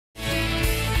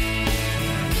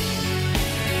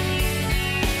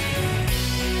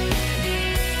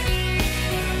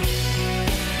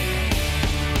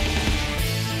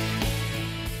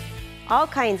All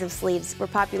kinds of sleeves were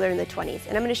popular in the 20s,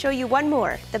 and I'm going to show you one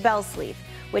more, the bell sleeve,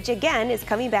 which again is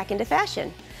coming back into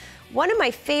fashion. One of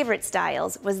my favorite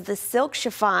styles was the silk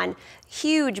chiffon,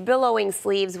 huge billowing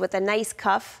sleeves with a nice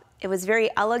cuff. It was very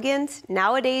elegant.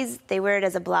 Nowadays, they wear it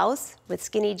as a blouse with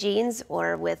skinny jeans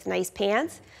or with nice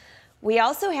pants. We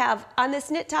also have on this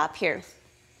knit top here,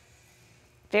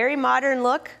 very modern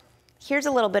look. Here's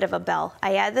a little bit of a bell.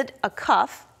 I added a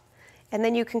cuff, and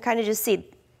then you can kind of just see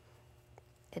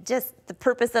the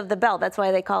purpose of the bell. That's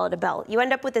why they call it a bell. You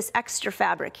end up with this extra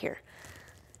fabric here.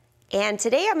 And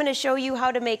today I'm going to show you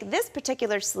how to make this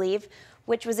particular sleeve,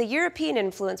 which was a European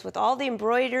influence with all the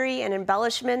embroidery and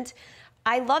embellishment.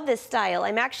 I love this style.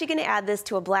 I'm actually going to add this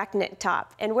to a black knit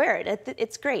top and wear it.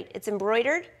 It's great. It's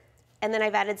embroidered, and then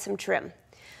I've added some trim.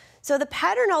 So the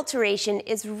pattern alteration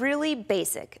is really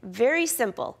basic, very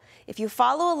simple. If you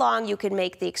follow along, you can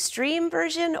make the extreme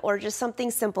version or just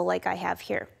something simple like I have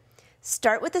here.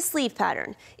 Start with the sleeve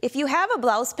pattern. If you have a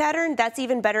blouse pattern, that's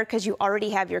even better because you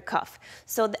already have your cuff.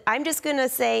 So I'm just going to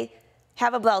say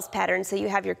have a blouse pattern so you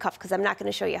have your cuff, because I'm not going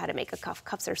to show you how to make a cuff.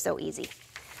 Cuffs are so easy.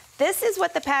 This is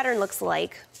what the pattern looks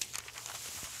like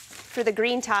for the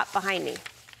green top behind me.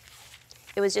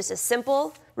 It was just a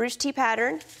simple ruche tee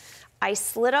pattern. I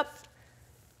slid up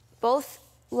both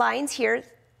lines here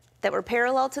that were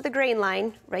parallel to the grain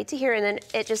line right to here, and then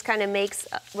it just kind of makes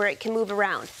where it can move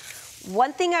around.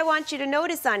 One thing I want you to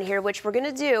notice on here, which we're going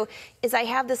to do, is I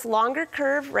have this longer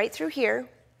curve right through here.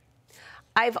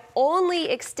 I've only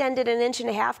extended 1.5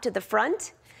 inches to the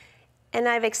front, and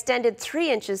I've extended 3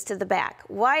 inches to the back.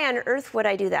 Why on earth would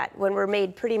I do that when we're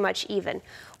made pretty much even?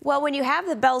 Well, when you have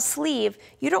the bell sleeve,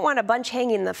 you don't want a bunch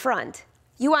hanging in the front.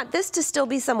 You want this to still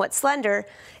be somewhat slender,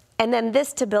 and then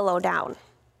this to billow down,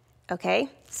 okay?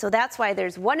 So that's why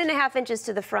there's 1.5 inches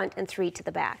to the front and 3 to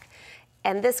the back.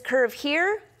 And this curve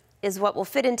here is what will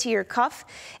fit into your cuff,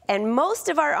 and most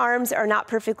of our arms are not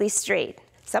perfectly straight.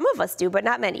 Some of us do, but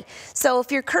not many. So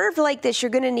if you're curved like this,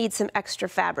 you're going to need some extra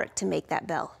fabric to make that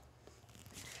bell.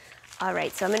 All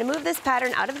right, so I'm going to move this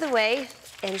pattern out of the way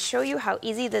and show you how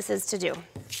easy this is to do.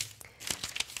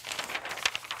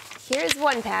 Here's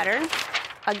one pattern.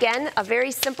 Again, a very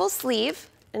simple sleeve,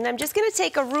 and I'm just going to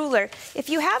take a ruler.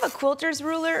 If you have a quilter's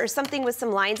ruler or something with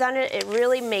some lines on it, it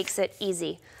really makes it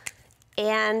easy.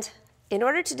 And in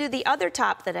order to do the other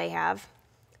top that I have,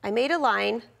 I made a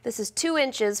line. This is 2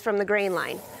 inches from the grain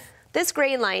line. This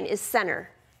grain line is center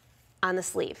on the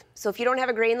sleeve. So if you don't have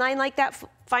a grain line like that,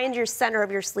 find your center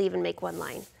of your sleeve and make one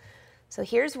line. So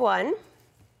here's one.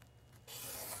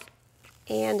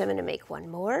 And I'm going to make one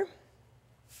more.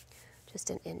 Just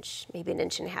 1 inch, maybe 1.5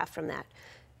 inches from that.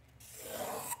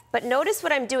 But notice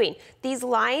what I'm doing. These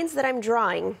lines that I'm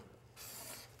drawing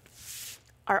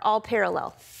are all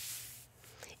parallel.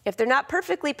 If they're not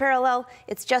perfectly parallel,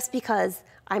 it's just because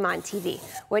I'm on TV.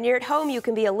 When you're at home, you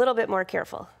can be a little bit more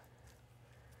careful.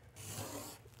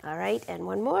 All right, and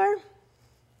one more.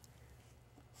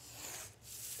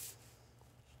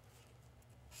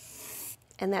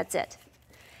 And that's it.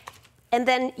 And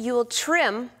then you will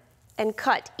trim and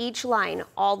cut each line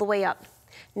all the way up.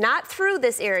 Not through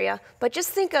this area, but just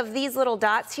think of these little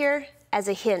dots here as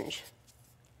a hinge.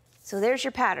 So there's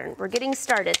your pattern. We're getting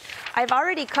started. I've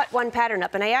already cut one pattern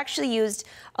up, and I actually used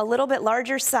a little bit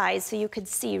larger size so you could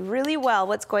see really well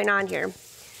what's going on here.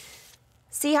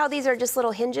 See how these are just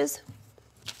little hinges?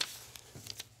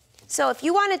 So if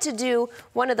you wanted to do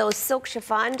one of those silk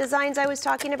chiffon designs I was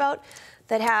talking about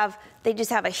they just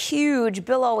have a huge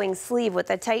billowing sleeve with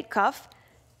a tight cuff,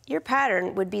 your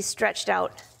pattern would be stretched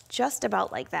out just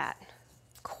about like that.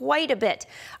 Quite a bit.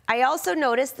 I also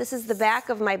noticed this is the back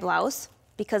of my blouse,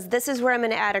 because this is where I'm going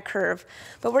to add a curve.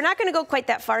 But we're not going to go quite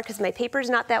that far because my paper is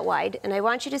not that wide, and I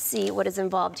want you to see what is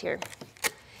involved here.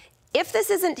 If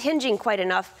this isn't hinging quite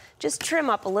enough, just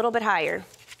trim up a little bit higher.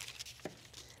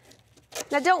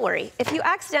 Now don't worry, if you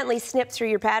accidentally snip through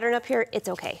your pattern up here, it's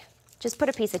okay. Just put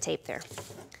a piece of tape there.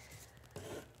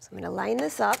 So I'm going to line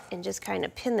this up and just kind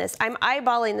of pin this. I'm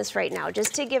eyeballing this right now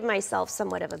just to give myself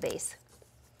somewhat of a base.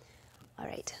 All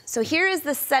right, so here is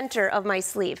the center of my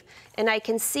sleeve, and I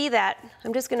can see that.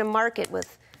 I'm just going to mark it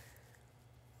with,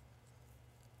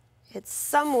 it's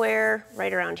somewhere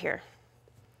right around here,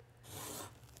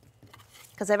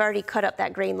 because I've already cut up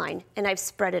that grain line, and I've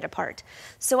spread it apart.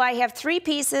 So I have 3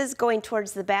 pieces going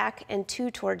towards the back and 2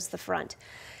 towards the front.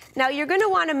 Now you're going to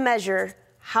want to measure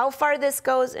how far this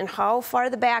goes and how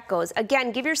far the back goes.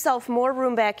 Again, give yourself more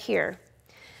room back here.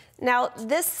 Now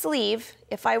this sleeve,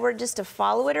 if I were just to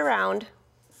follow it around,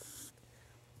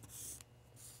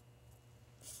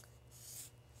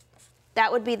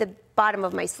 that would be the bottom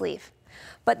of my sleeve.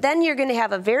 But then you're gonna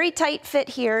have a very tight fit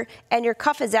here, and your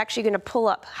cuff is actually gonna pull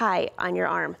up high on your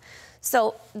arm.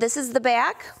 So this is the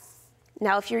back.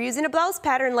 Now if you're using a blouse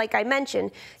pattern like I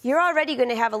mentioned, you're already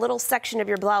gonna have a little section of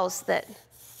your blouse that,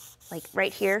 like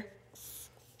right here,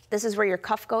 this is where your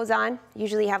cuff goes on.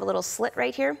 Usually you have a little slit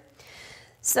right here.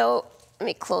 So let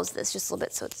me close this just a little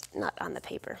bit so it's not on the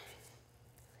paper.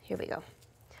 Here we go.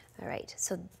 All right,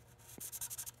 so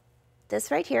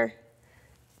this right here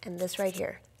and this right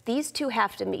here. These two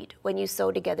have to meet when you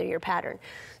sew together your pattern.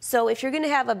 So if you're gonna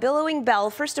have a billowing bell,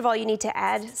 first of all, you need to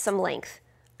add some length.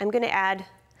 I'm gonna add,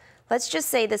 let's just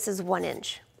say this is 1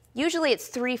 inch. Usually it's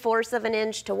 3/4 of an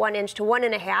inch to 1 inch to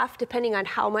 1.5, depending on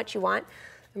how much you want.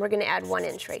 And we're gonna add 1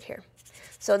 inch right here.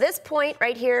 So this point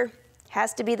right here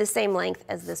has to be the same length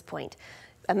as this point.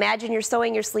 Imagine you're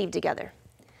sewing your sleeve together.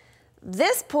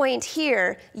 This point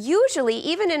here, usually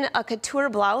even in a couture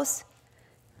blouse,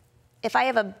 if I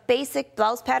have a basic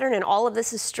blouse pattern and all of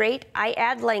this is straight, I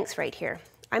add length right here.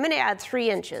 I'm gonna add 3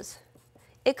 inches.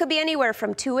 It could be anywhere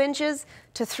from 2 inches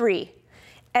to 3.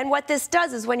 And what this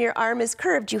does is when your arm is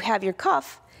curved, you have your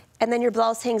cuff, and then your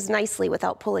blouse hangs nicely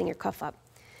without pulling your cuff up.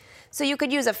 So you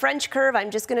could use a French curve.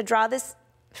 I'm just gonna draw this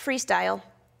freestyle.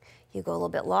 You go a little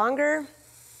bit longer,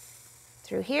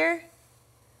 through here,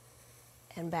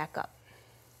 and back up.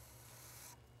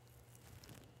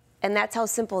 And that's how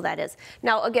simple that is.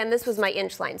 Now again, this was my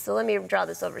inch line, so let me draw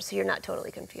this over so you're not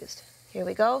totally confused. Here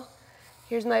we go.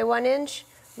 Here's my 1 inch.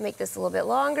 Make this a little bit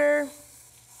longer.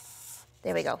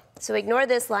 There we go. So ignore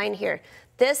this line here.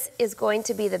 This is going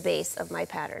to be the base of my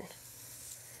pattern.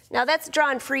 Now that's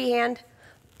drawn freehand,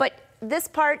 but this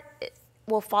part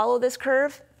will follow this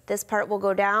curve. This part will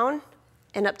go down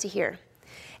and up to here.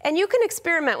 And you can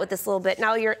experiment with this a little bit.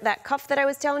 Now that cuff that I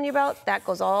was telling you about, that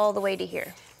goes all the way to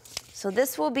here. So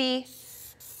this will be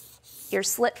your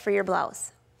slit for your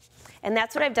blouse. And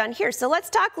that's what I've done here. So let's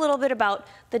talk a little bit about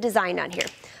the design on here.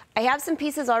 I have some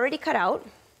pieces already cut out.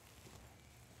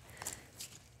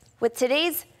 With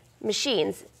today's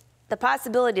machines, the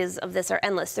possibilities of this are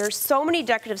endless. There are so many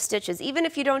decorative stitches. Even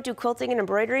if you don't do quilting and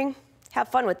embroidering, have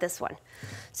fun with this one.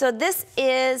 So this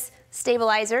is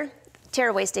stabilizer,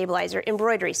 tearaway stabilizer,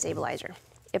 embroidery stabilizer.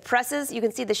 It presses, you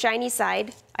can see the shiny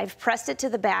side. I've pressed it to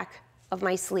the back of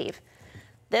my sleeve.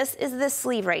 This is this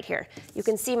sleeve right here. You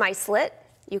can see my slit.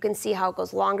 You can see how it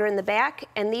goes longer in the back,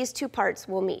 and these two parts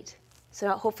will meet. So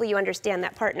hopefully you understand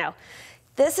that part now.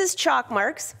 This is chalk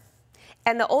marks.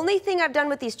 And the only thing I've done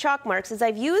with these chalk marks is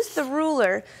I've used the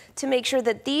ruler to make sure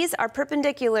that these are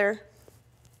perpendicular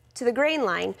to the grain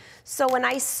line. So when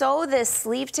I sew this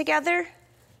sleeve together,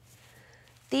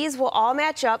 these will all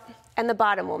match up and the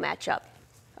bottom will match up,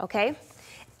 okay?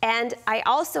 And I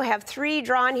also have 3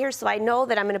 drawn here, so I know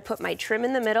that I'm gonna put my trim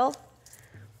in the middle,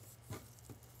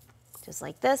 just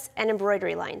like this, and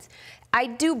embroidery lines. I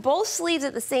do both sleeves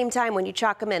at the same time when you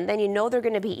chalk them in, then you know they're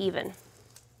gonna be even.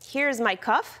 Here's my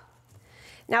cuff.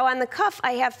 Now on the cuff,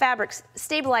 I have fabric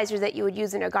stabilizer that you would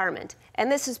use in a garment,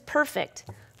 and this is perfect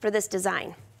for this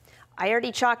design. I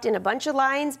already chalked in a bunch of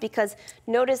lines because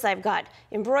notice I've got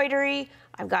embroidery,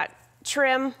 I've got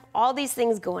trim, all these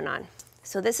things going on.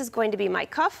 So this is going to be my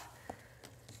cuff,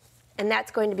 and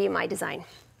that's going to be my design.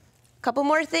 A couple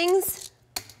more things.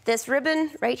 This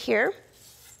ribbon right here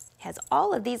has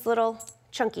all of these little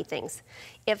chunky things.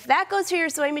 If that goes through your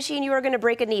sewing machine, you are going to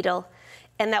break a needle,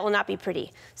 and that will not be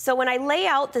pretty. So when I lay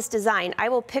out this design, I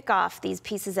will pick off these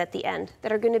pieces at the end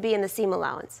that are going to be in the seam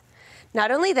allowance.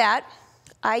 Not only that,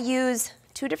 I use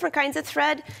 2 different kinds of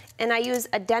thread, and I use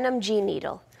a denim G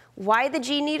needle. Why the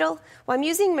G needle? Well, I'm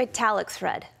using metallic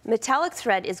thread. Metallic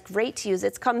thread is great to use.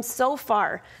 It's come so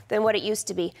far than what it used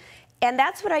to be. And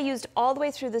that's what I used all the way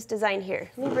through this design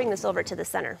here. Let me bring this over to the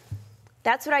center.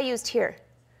 That's what I used here.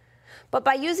 But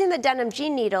by using the denim G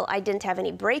needle, I didn't have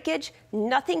any breakage,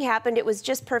 nothing happened, it was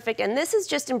just perfect, and this is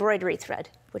just embroidery thread,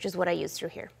 which is what I used through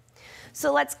here.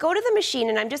 So let's go to the machine,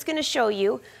 and I'm just gonna show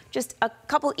you just a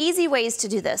couple easy ways to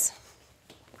do this.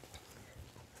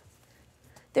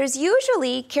 There's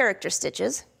usually character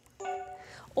stitches,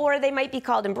 or they might be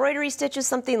called embroidery stitches,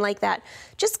 something like that.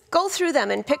 Just go through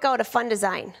them and pick out a fun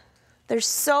design. There's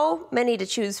so many to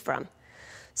choose from.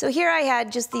 So here I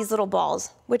had just these little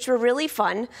balls, which were really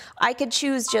fun. I could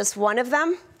choose just one of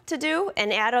them to do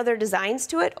and add other designs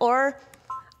to it, or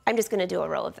I'm just gonna do a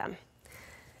row of them.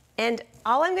 And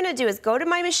all I'm gonna do is go to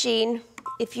my machine.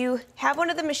 If you have one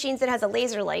of the machines that has a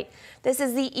laser light, this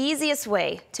is the easiest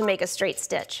way to make a straight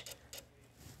stitch.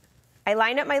 I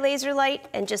line up my laser light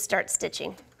and just start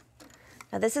stitching.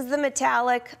 Now this is the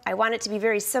metallic. I want it to be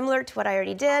very similar to what I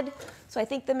already did, so I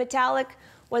think the metallic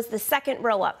was the second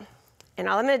row up. And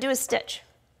all I'm gonna do is stitch.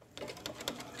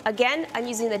 Again, I'm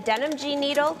using the denim G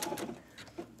needle,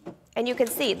 and you can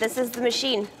see this is the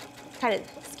machine. Kind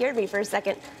of scared me for a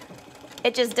second.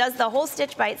 It just does the whole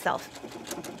stitch by itself.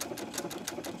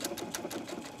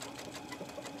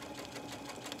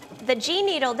 The G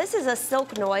needle, this is a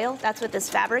silk noil, that's what this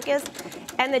fabric is,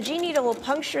 and the G needle will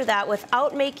puncture that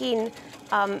without making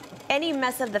any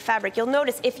mess of the fabric. You'll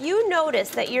notice, if you notice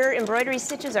that your embroidery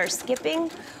stitches are skipping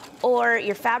or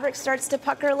your fabric starts to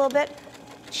pucker a little bit,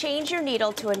 change your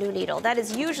needle to a new needle. That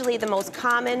is usually the most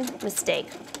common mistake.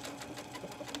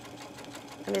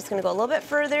 I'm just gonna go a little bit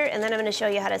further, and then I'm gonna show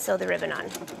you how to sew the ribbon on.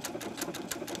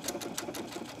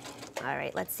 All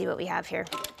right, let's see what we have here.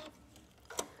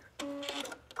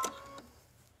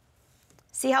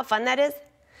 See how fun that is?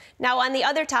 Now on the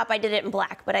other top I did it in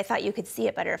black, but I thought you could see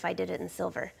it better if I did it in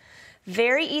silver.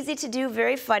 Very easy to do,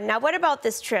 very fun. Now what about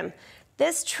this trim?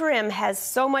 This trim has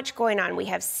so much going on. We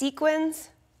have sequins,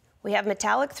 we have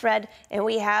metallic thread, and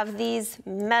we have these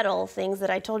metal things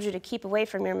that I told you to keep away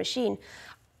from your machine.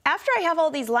 After I have all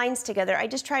these lines together, I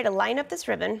just try to line up this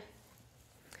ribbon.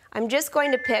 I'm just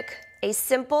going to pick a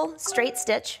simple straight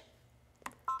stitch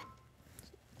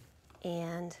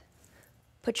and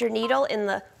put your needle in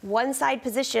the one side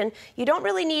position. You don't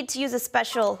really need to use a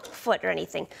special foot or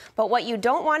anything, but what you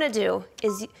don't want to do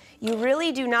is you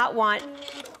really do not want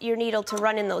your needle to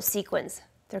run in those sequins.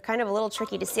 They're kind of a little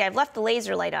tricky to see. I've left the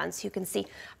laser light on so you can see.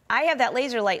 I have that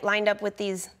laser light lined up with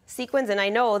these sequins, and I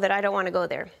know that I don't want to go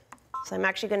there. So I'm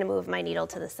actually going to move my needle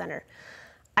to the center.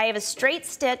 I have a straight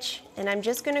stitch, and I'm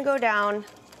just going to go down.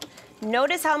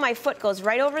 Notice how my foot goes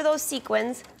right over those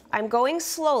sequins. I'm going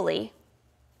slowly.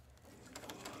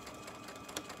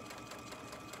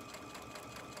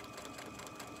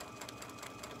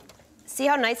 See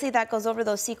how nicely that goes over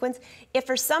those sequins? If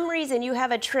for some reason you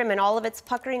have a trim and all of it's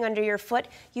puckering under your foot,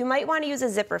 you might want to use a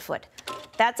zipper foot.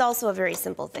 That's also a very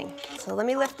simple thing. So let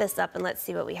me lift this up and let's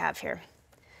see what we have here.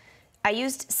 I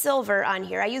used silver on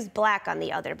here. I used black on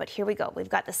the other, but here we go. We've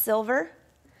got the silver.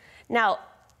 Now,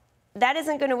 that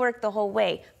isn't going to work the whole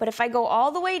way, but if I go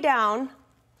all the way down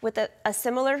with a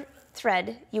similar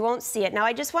thread, you won't see it. Now,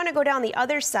 I just want to go down the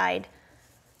other side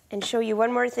and show you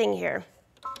one more thing here.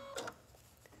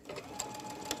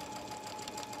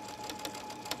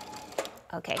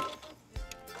 Okay.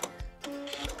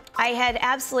 I had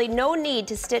absolutely no need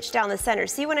to stitch down the center.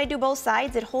 See, when I do both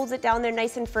sides, it holds it down there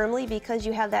nice and firmly because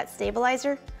you have that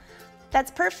stabilizer.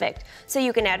 That's perfect. So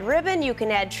you can add ribbon, you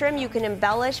can add trim, you can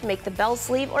embellish, make the bell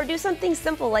sleeve, or do something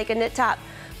simple like a knit top.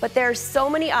 But there are so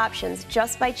many options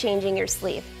just by changing your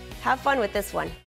sleeve. Have fun with this one.